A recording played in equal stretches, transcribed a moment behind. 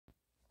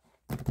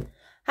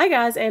Hi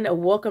guys, and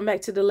welcome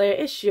back to The Lair.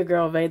 It's your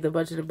girl Vay, the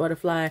Budgeted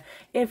Butterfly.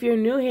 If you're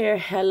new here,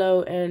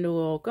 hello and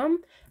welcome.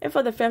 And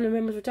for the family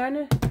members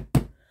returning,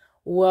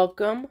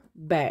 welcome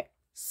back.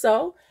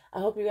 So, I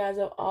hope you guys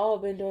have all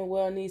been doing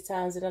well in these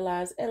times in their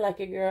lives. And like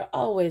your girl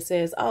always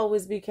says,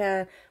 always be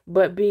kind,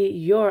 but be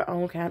your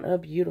own kind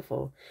of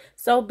beautiful.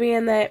 So,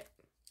 being that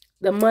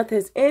the month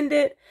has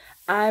ended,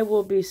 I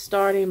will be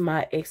starting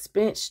my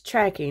expense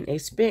tracking.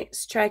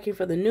 Expense tracking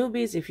for the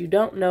newbies, if you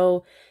don't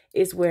know,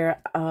 is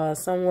where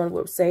someone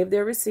will save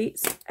their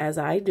receipts, as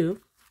I do,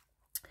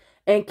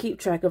 and keep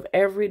track of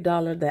every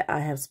dollar that I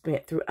have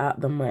spent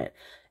throughout the month.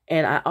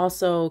 And I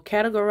also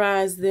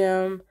categorize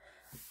them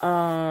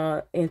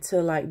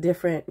into like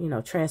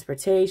different,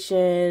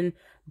 transportation,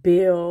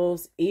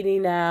 bills,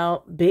 eating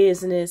out,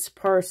 business,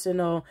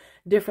 personal,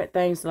 different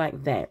things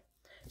like that.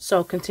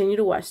 So continue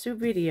to watch the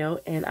video,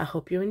 and I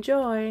hope you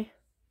enjoy.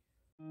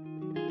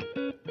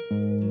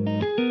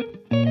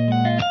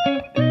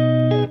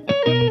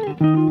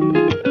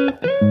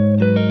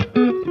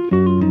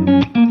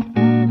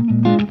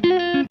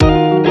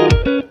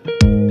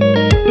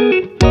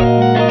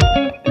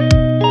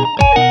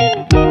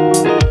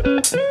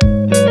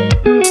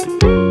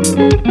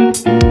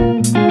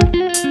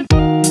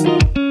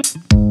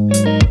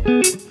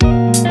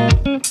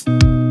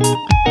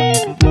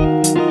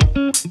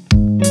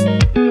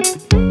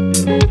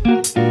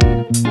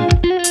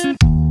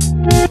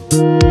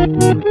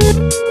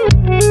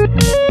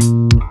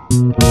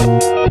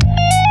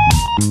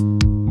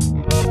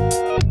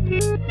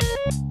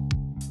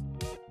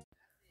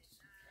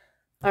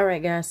 All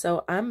right, guys,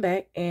 so I'm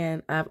back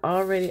and I've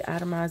already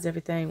itemized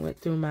everything, went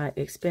through my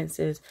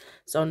expenses.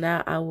 So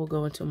now I will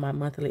go into my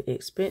monthly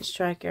expense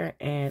tracker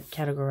and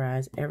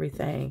categorize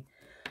everything.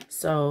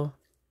 So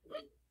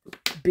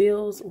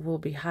bills will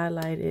be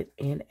highlighted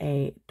in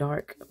a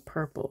dark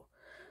purple.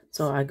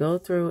 So I go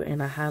through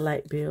and I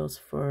highlight bills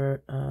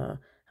for, I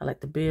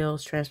like the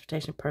bills,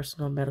 transportation,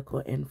 personal, medical,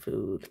 and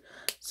food.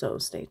 So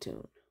stay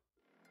tuned.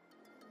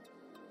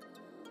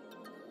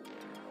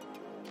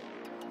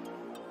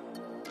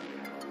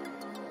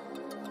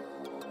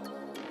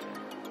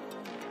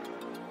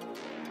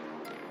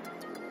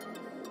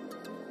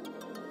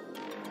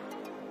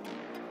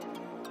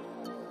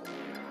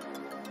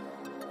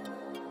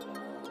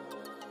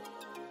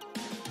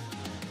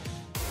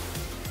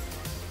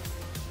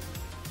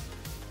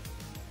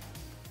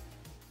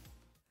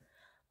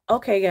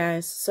 Okay,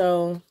 guys,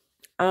 so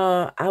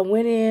I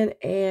went in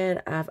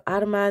and I've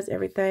itemized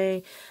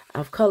everything.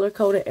 I've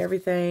color-coded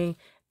everything,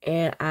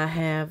 and I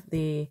have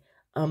the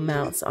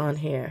amounts on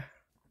here.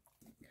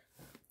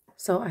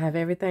 So I have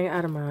everything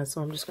itemized,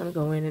 so I'm just going to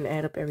go in and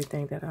add up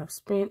everything that I've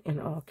spent in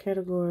all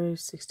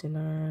categories.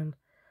 69,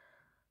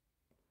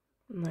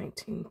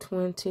 19,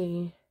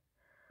 20,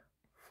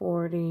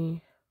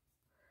 40,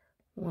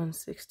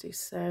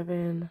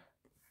 167.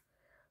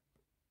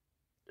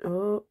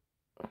 Oh.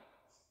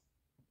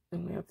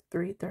 And we have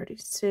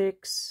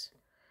 336,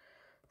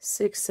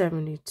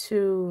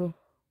 672,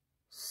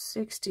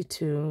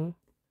 62,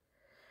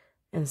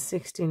 and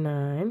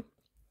 69.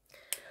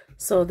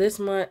 So this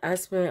month I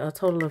spent a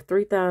total of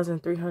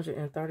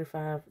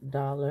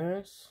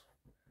 $3,335.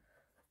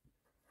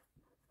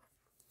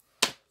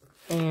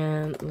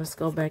 And let's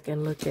go back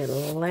and look at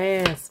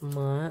last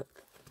month.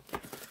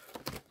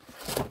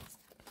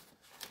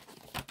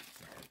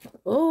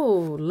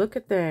 Oh, look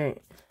at that.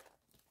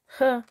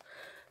 Huh.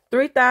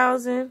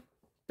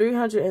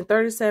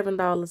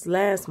 $3,337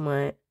 last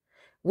month.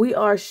 We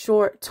are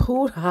short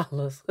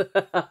 $2.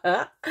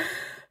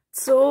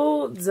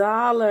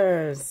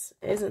 $2.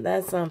 Isn't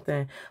that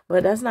something?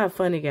 But that's not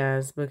funny,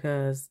 guys,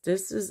 because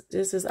this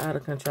is out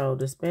of control.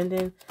 The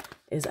spending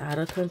is out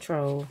of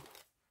control.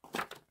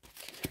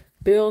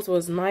 Bills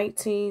was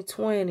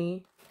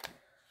 $1,920,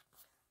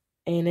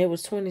 and it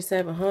was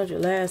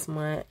 $2,700 last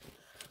month.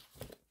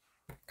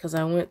 Because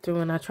I went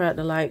through and I tried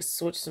to like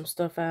switch some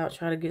stuff out,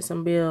 try to get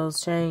some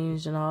bills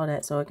changed and all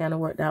that. So it kind of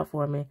worked out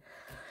for me.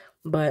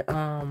 But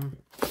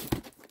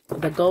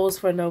the goals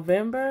for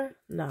November,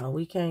 no,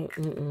 we can't.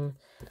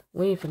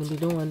 We ain't finna be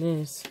doing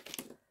this.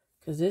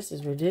 Because this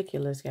is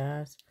ridiculous,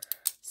 guys.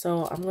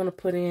 So I'm going to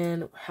put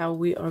in how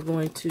we are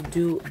going to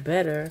do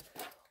better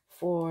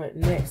for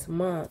next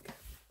month.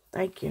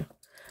 Thank you.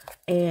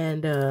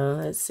 And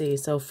let's see.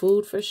 So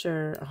food for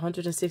sure,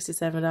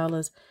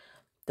 $167.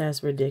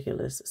 That's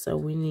ridiculous. So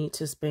we need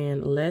to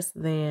spend less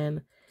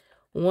than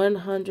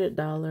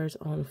 $100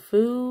 on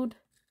food.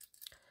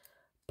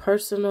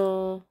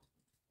 Personal,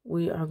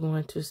 we are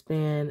going to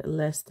spend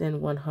less than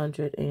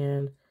 $100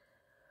 in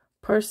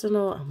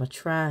personal. I'm going to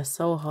try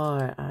so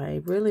hard.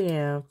 I really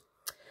am.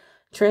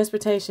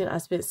 Transportation, I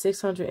spent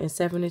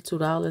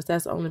 $672.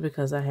 That's only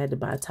because I had to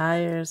buy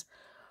tires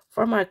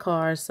for my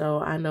car. So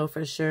I know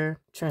for sure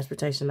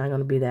transportation not going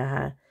to be that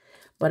high.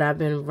 But I've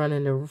been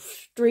running the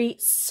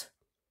streets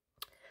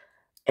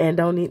and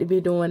don't need to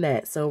be doing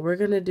that. So we're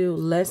going to do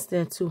less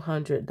than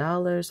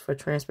 $200 for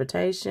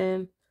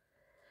transportation,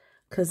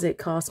 because it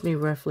cost me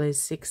roughly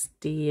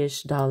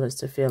 $60-ish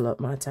to fill up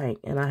my tank.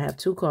 And I have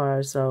 2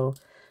 cars, so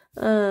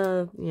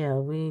Yeah,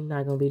 we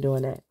not gonna be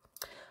doing that.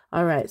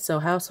 All right, so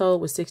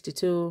household was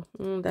 62.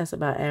 That's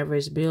about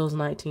average. Bills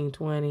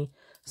 1920.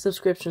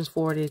 Subscriptions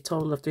 40.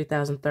 Total of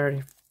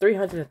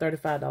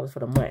 $335 for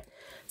the month.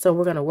 So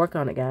we're gonna work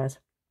on it, guys.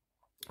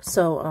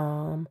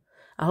 So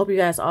I hope you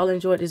guys all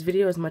enjoyed this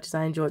video as much as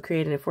I enjoyed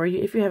creating it for you.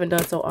 If you haven't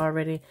done so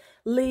already,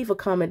 leave a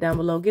comment down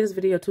below. Give this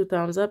video 2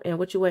 thumbs up. And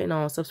what you waiting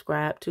on,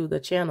 subscribe to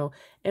the channel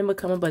and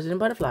become a budgeting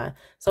butterfly.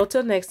 So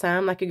till next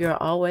time, like your girl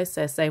always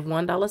says, save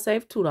 $1,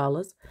 save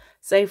 $2,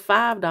 save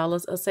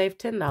 $5, or save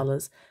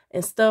 $10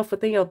 and stuff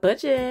within your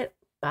budget.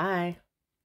 Bye.